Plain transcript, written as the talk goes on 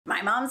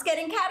My mom's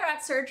getting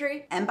cataract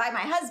surgery, and by my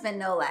husband,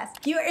 no less.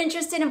 If you are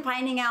interested in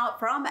finding out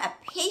from a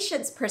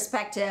patient's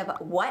perspective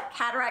what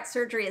cataract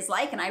surgery is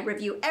like, and I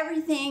review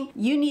everything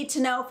you need to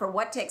know for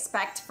what to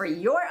expect for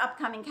your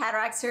upcoming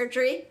cataract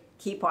surgery,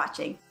 keep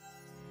watching.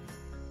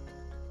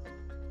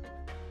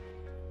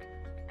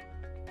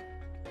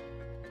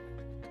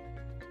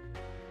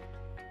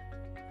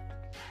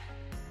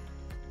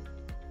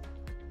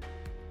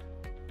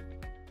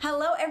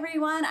 Hello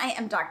everyone, I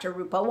am Dr.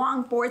 Rupa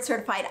Wong, board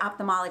certified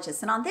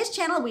ophthalmologist, and on this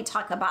channel we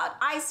talk about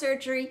eye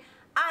surgery,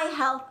 eye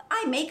health,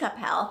 eye makeup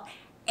health,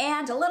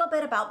 and a little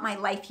bit about my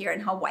life here in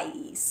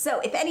Hawaii. So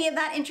if any of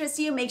that interests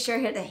you, make sure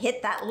to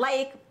hit that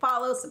like,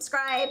 follow,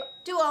 subscribe,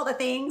 do all the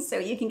things so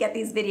you can get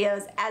these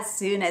videos as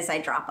soon as I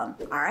drop them.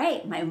 All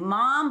right, my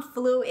mom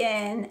flew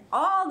in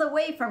all the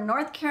way from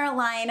North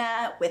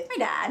Carolina with my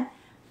dad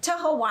to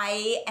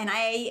Hawaii, and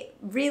I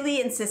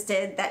really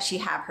insisted that she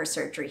have her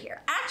surgery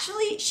here.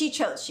 Actually, she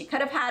chose. She could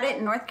have had it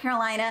in North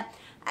Carolina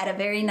at a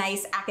very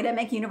nice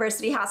academic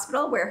university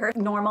hospital where her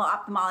normal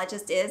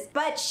ophthalmologist is,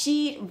 but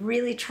she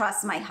really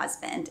trusts my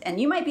husband. And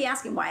you might be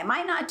asking, why am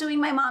I not doing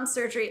my mom's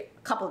surgery?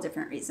 A couple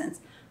different reasons.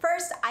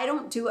 First, I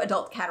don't do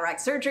adult cataract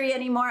surgery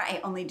anymore.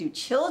 I only do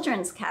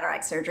children's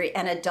cataract surgery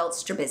and adult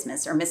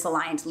strabismus or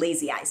misaligned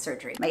lazy eye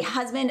surgery. My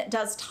husband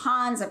does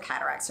tons of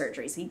cataract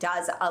surgeries. He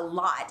does a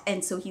lot.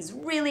 And so he's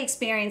really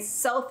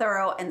experienced, so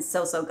thorough, and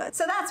so good.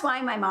 So that's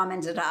why my mom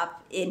ended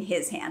up in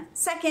his hand.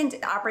 Second,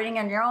 operating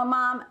on your own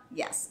mom,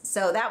 yes.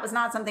 So that was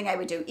not something I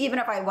would do, even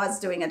if I was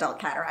doing adult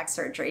cataract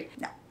surgery.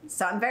 No.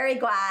 So I'm very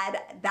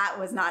glad that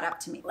was not up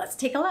to me. Let's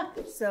take a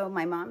look. So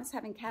my mom is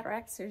having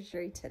cataract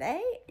surgery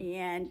today,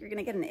 and you're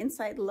gonna get an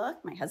inside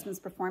look. My husband's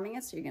performing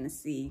it, so you're gonna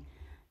see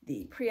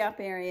the pre-op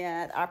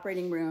area, the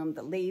operating room,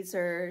 the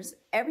lasers,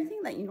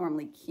 everything that you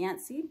normally can't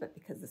see, but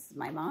because this is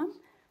my mom,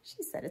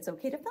 she said it's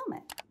okay to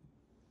film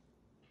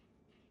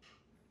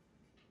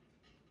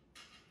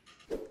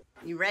it.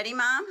 You ready,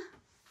 Mom?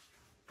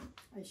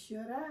 I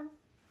sure am.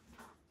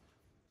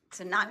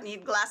 To not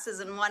need glasses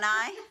in one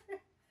eye?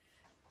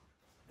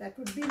 That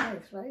would be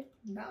nice, right?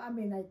 Now, I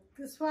mean,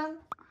 this one,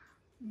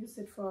 use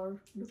it for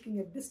looking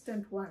at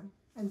distant one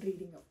and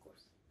reading, of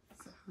course.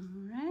 So, all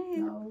right.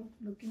 now,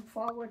 looking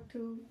forward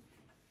to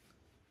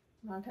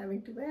not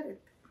having to wear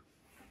it.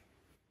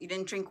 You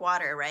didn't drink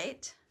water,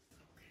 right?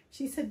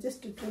 She said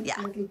just to drink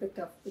a little bit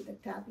of with a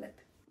tablet.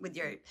 With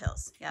your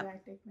pills, yeah. Yeah, I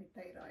take my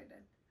thyroid.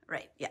 And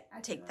right, yeah.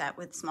 Take that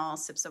with small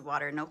sips of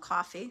water, no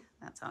coffee.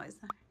 That's always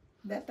there.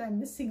 That I'm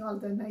missing all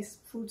the nice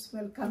food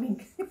smell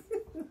coming.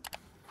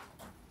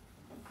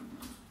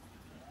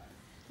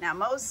 Now,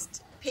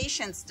 most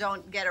patients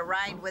don't get a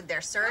ride with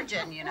their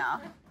surgeon, you know.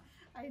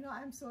 I know,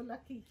 I'm so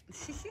lucky.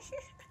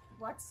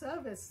 What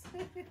service?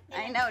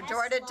 I know,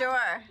 door to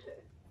door.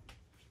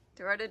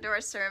 Door to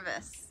door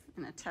service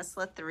in a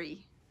Tesla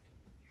 3.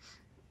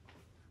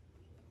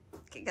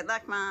 Okay, good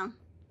luck, Mom.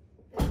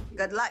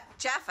 Good luck.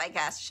 Jeff, I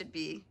guess, should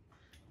be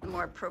the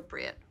more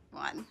appropriate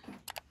one.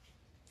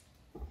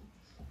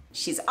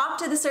 She's off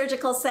to the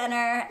surgical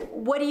center.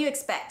 What do you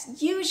expect?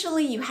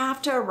 Usually you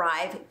have to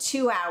arrive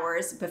 2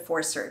 hours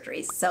before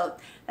surgery. So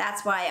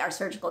that's why our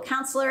surgical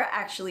counselor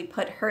actually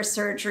put her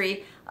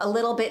surgery a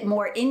little bit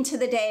more into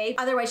the day.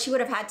 Otherwise, she would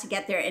have had to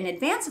get there in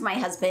advance of my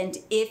husband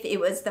if it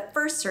was the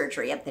first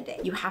surgery of the day.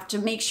 You have to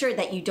make sure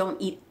that you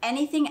don't eat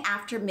anything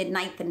after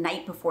midnight the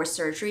night before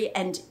surgery,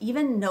 and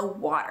even no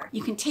water.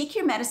 You can take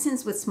your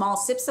medicines with small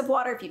sips of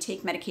water if you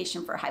take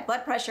medication for high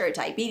blood pressure or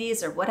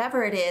diabetes or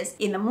whatever it is.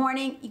 In the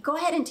morning, you go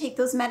ahead and take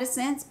those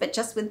medicines, but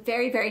just with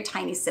very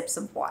tiny sips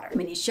of water.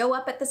 When you show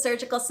up at the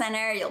surgical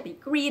center, you'll be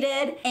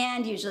greeted,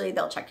 and usually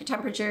they'll check your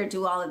temperature,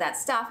 do all of that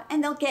stuff,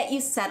 and they'll get you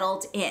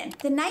settled in.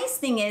 The nice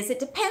thing is it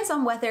depends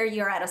on whether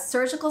you're at a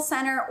surgical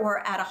center or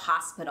at a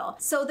hospital.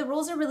 So the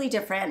rules are really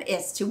different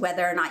as to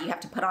whether or not you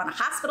have to put on a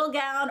hospital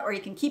gown or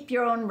you can keep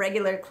your own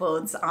regular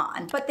clothes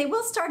on. But they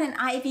will start an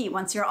IV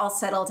once you're all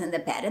settled in the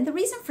bed. And the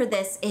reason for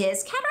this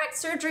is cataract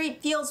surgery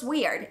feels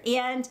weird,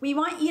 and we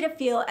want you to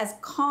feel as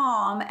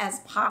calm as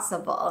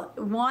possible.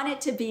 We want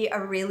it to be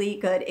a really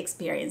good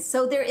experience.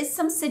 So there is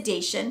some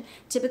sedation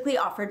typically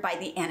offered by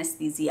the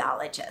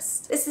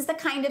anesthesiologist. This is the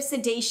kind of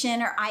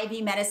sedation or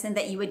IV medicine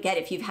that you would get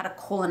if you've had a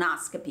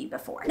colonoscopy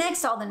before.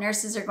 Next, all the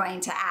nurses are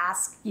going to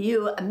ask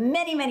you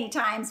many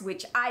times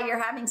which eye you're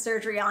having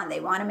surgery on. They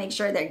want to make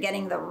sure they're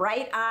getting the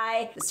right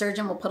eye. The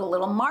surgeon will put a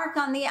little mark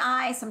on the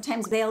eye.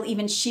 Sometimes they'll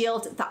even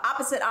shield the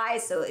opposite eye,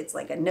 so it's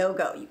like a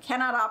no-go. You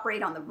cannot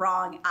operate on the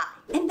wrong eye.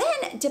 And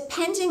then,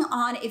 depending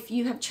on if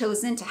you have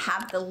chosen to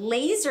have the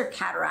laser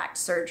cataract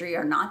surgery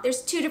or not,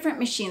 there's 2 different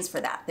machines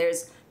for that.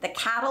 There's the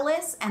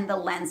Catalyst and the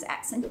Lens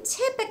X. And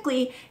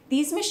typically,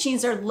 these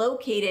machines are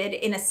located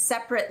in a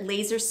separate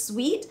laser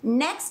suite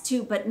next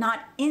to, but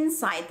not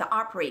inside the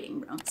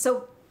operating room.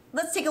 So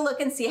let's take a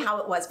look and see how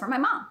it was for my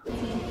mom. And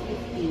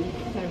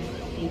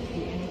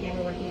again,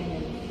 we're working on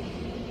it.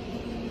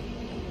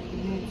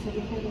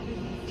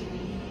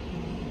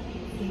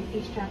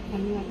 Safety strap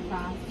coming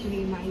across to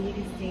remind you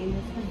to stay in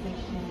this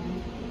position.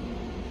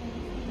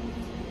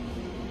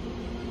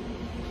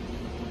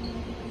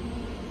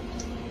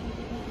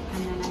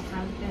 And then I have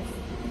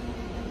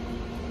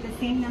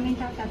same numbing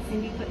drop that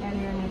Cindy put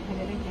earlier, I'm going to put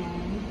it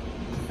again.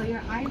 So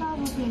your eyeball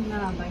will be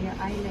numb, but your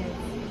eyelids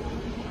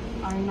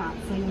are not,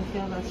 so you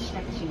feel the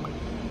stretching.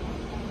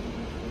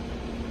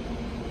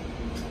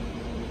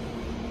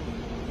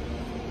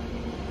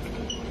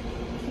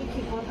 Okay,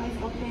 keep both eyes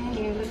open. You're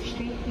going to look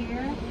straight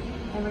here,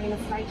 and we're going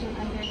to slide you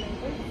under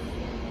like this.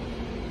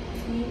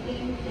 Main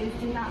aim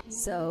is do not.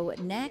 So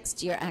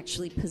next, you're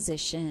actually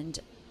positioned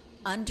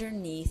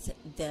underneath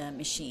the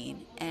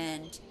machine,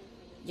 and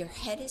your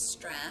head is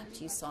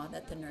strapped. You saw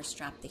that the nurse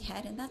strapped the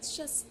head, and that's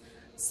just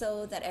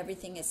so that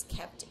everything is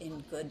kept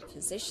in good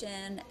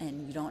position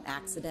and you don't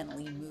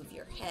accidentally move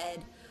your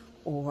head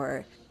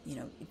or,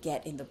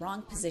 get in the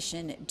wrong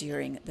position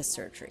during the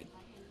surgery.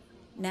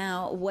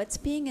 Now, what's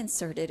being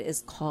inserted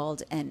is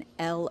called an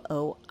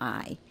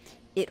LOI.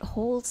 It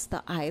holds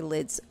the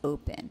eyelids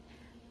open,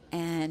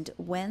 and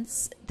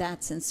once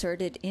that's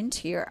inserted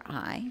into your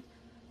eye,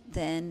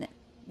 then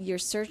your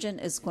surgeon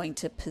is going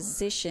to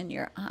position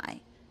your eye,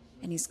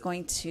 and he's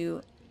going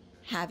to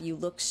have you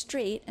look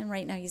straight, and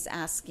right now he's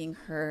asking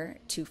her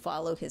to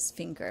follow his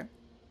finger.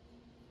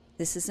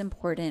 This is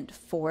important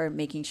for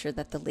making sure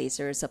that the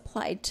laser is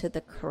applied to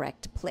the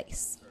correct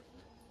place.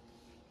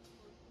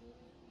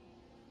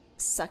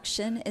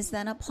 Suction is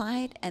then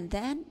applied, and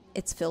then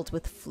it's filled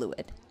with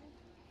fluid.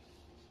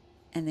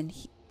 And then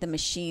the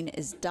machine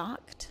is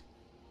docked,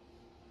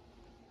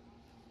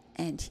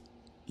 and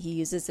he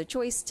uses a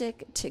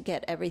joystick to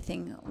get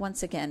everything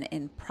once again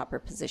in proper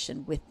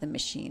position with the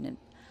machine and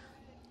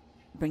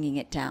bringing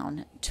it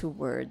down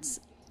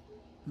towards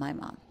my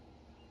mom.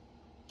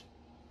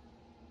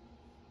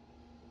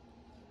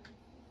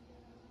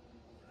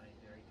 Right,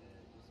 very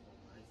good. Just hold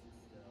nice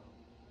and still.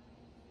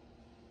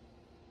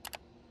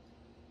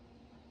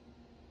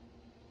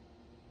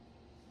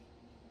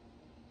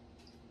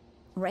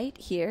 Right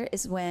here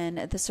is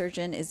when the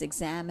surgeon is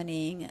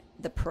examining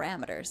the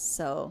parameters.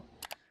 So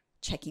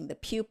checking the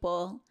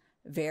pupil,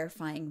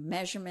 verifying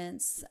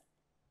measurements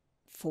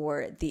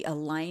for the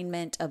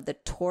alignment of the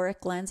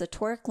toric lens. A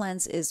toric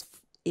lens is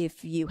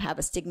if you have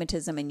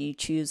astigmatism and you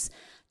choose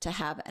to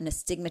have an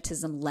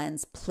astigmatism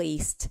lens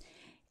placed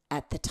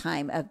at the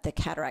time of the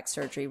cataract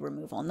surgery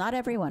removal. Not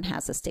everyone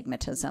has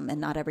astigmatism, and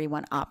not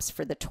everyone opts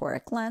for the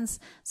toric lens.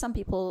 Some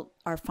people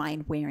are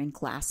fine wearing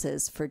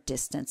glasses for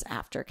distance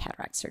after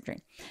cataract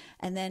surgery.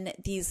 And then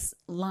these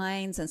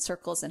lines and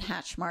circles and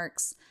hatch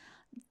marks,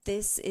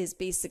 this is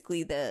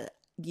basically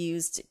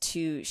used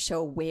to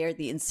show where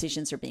the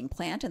incisions are being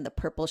planned, and the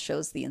purple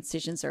shows the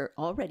incisions are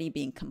already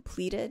being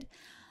completed.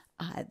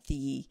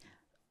 The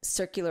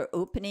circular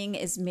opening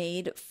is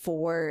made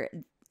for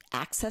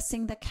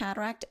accessing the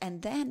cataract,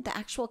 and then the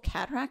actual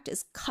cataract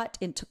is cut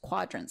into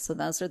quadrants. So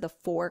those are the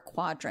 4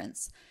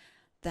 quadrants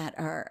that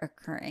are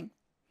occurring.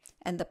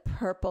 And the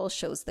purple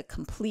shows the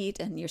complete,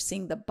 and you're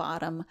seeing the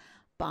bottom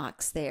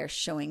box there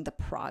showing the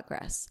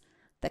progress.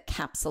 The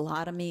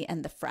capsulotomy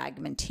and the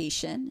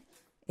fragmentation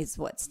is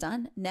what's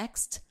done.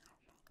 Next,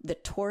 the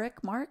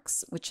toric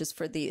marks, which is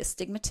for the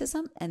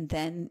astigmatism, and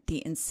then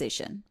the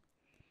incision.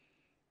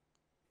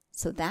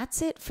 So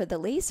that's it for the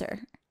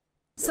laser.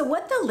 So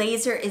what the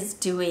laser is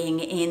doing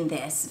in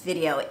this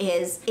video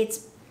is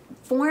it's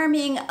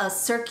forming a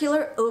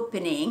circular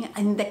opening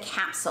in the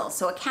capsule.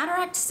 So a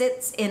cataract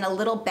sits in a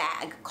little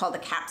bag called a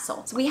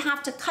capsule. So we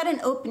have to cut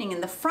an opening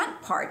in the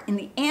front part in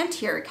the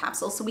anterior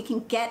capsule so we can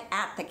get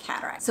at the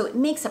cataract. So it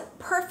makes a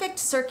perfect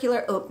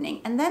circular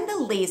opening, and then the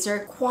laser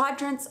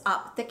quadrants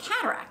up the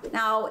cataract.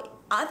 Now,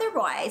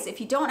 otherwise, if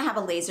you don't have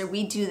a laser,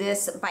 we do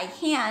this by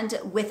hand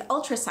with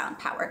ultrasound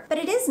power. But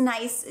it is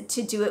nice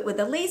to do it with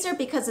a laser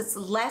because it's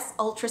less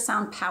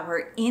ultrasound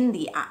power in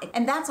the eye.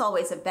 And that's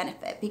always a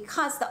benefit,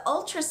 because the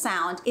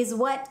ultrasound is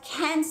what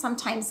can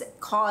sometimes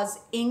cause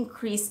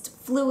increased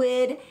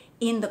fluid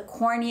in the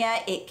cornea.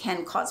 It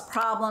can cause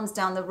problems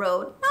down the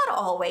road. Not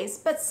always,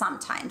 but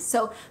sometimes.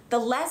 So the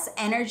less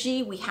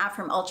energy we have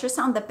from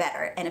ultrasound, the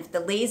better. And if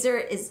the laser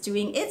is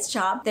doing its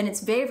job, then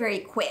it's very, very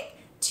quick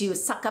to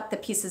suck up the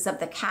pieces of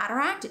the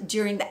cataract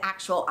during the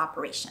actual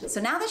operation. So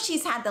now that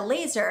she's had the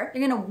laser,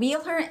 you're gonna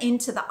wheel her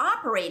into the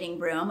operating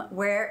room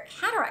where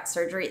cataract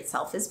surgery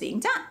itself is being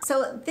done.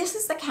 So this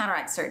is the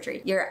cataract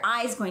surgery. Your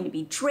eye is going to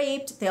be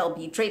draped. There'll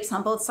be drapes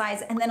on both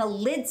sides, and then a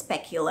lid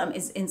speculum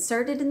is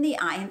inserted in the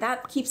eye, and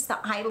that keeps the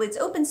eyelids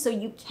open so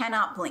you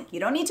cannot blink.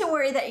 You don't need to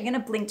worry that you're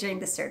gonna blink during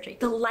the surgery.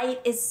 The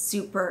light is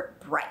super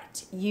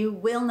bright. You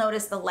will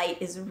notice the light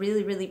is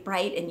really, really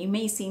bright, and you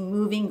may see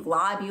moving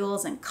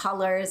globules and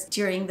colors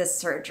during the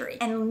surgery.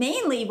 And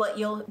mainly what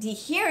you'll be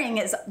hearing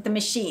is the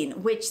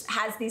machine, which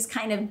has these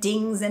kind of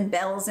dings and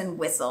bells and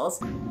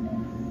whistles.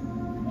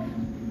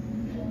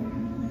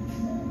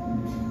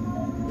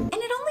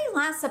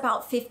 Lasts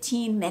about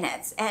 15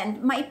 minutes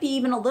and might be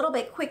even a little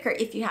bit quicker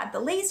if you had the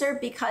laser,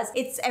 because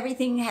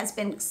everything has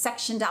been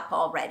sectioned up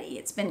already.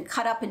 It's been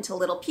cut up into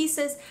little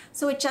pieces,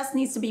 so it just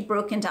needs to be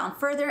broken down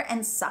further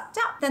and sucked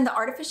up. Then the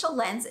artificial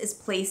lens is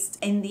placed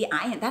in the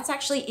eye, and that's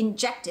actually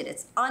injected.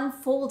 It's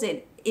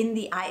unfolded in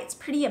the eye. It's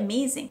pretty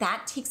amazing.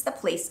 That takes the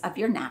place of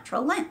your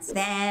natural lens.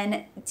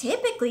 Then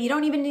typically you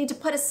don't even need to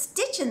put a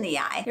stitch in the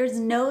eye. There's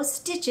no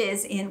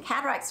stitches in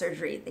cataract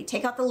surgery. They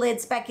take out the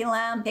lid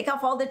speculum, take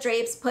off all the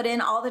drapes, put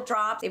in all the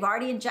drops. They've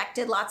already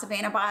injected lots of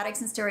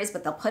antibiotics and steroids,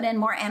 but they'll put in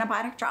more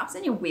antibiotic drops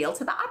and you wheel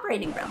to the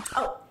operating room.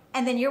 Oh,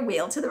 and then you're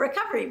wheeled to the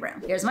recovery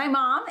room. Here's my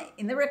mom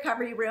in the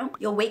recovery room.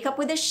 You'll wake up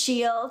with a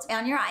shield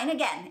on your eye. And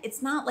again,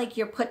 it's not like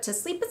you're put to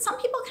sleep, but some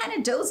people kind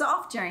of doze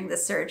off during the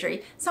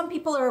surgery. Some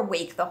people are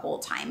awake the whole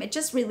time. It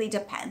just really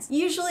depends.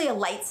 Usually a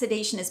light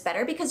sedation is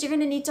better because you're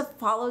gonna need to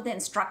follow the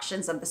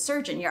instructions of the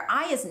surgeon. Your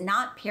eye is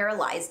not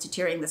paralyzed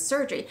during the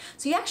surgery,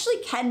 so you actually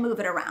can move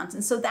it around.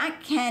 And so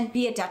that can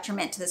be a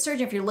detriment to the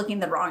surgeon if you're looking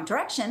the wrong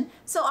direction.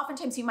 So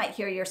oftentimes you might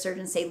hear your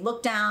surgeon say,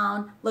 look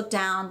down, look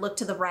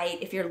to the right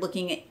if you're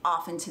looking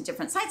off into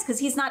different sides, because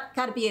he's not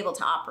got to be able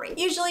to operate.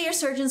 Usually your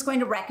surgeon's going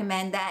to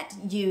recommend that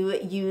you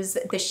use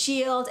the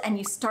shield and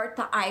you start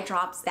the eye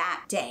drops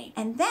that day.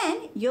 And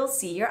then you'll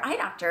see your eye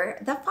doctor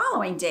the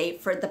following day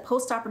for the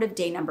post-operative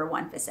day number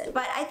 1 visit.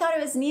 But I thought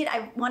it was neat.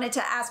 I wanted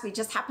to ask, we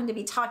just happened to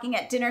be talking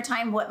at dinner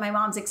time what my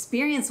mom's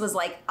experience was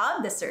like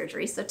of the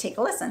surgery. So take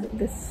a listen.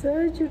 The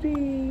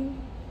surgery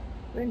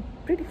went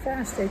pretty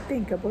fast, I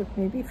think, about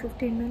maybe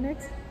 15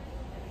 minutes.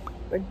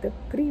 But the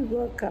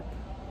pre-workup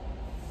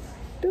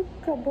took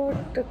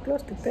about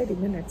close to 30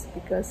 minutes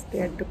because they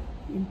had to,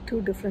 in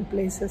 2 different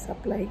places,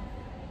 apply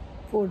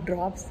 4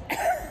 drops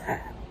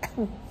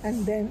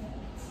and then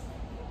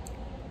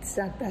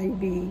start the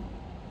IV,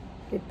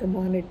 get the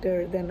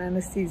monitor, then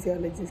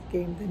anesthesiologist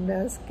came, the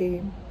nurse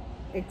came,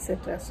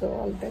 etc. So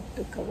all that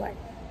took a while.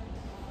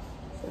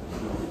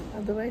 So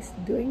otherwise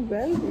doing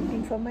well,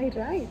 waiting for my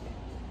ride.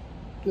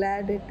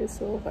 Glad it is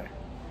over.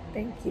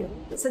 Thank you.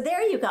 So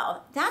there you go.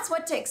 That's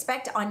what to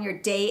expect on your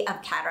day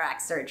of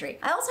cataract surgery.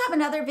 I also have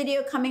another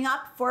video coming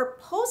up for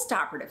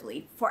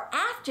post-operatively, for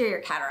after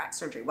your cataract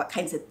surgery. What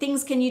kinds of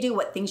things can you do?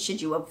 What things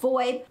should you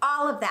avoid?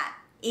 All of that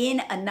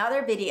in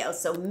another video.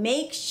 So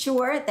make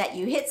sure that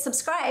you hit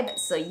subscribe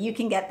so you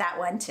can get that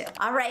one too.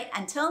 All right,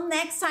 until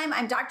next time,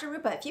 I'm Dr.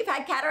 Rupa. If you've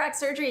had cataract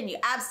surgery and you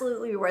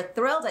absolutely were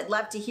thrilled, I'd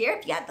love to hear.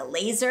 If you had the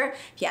laser,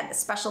 if you had the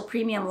special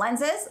premium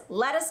lenses,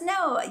 let us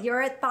know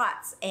your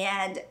thoughts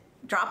and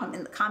drop them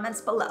in the comments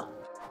below.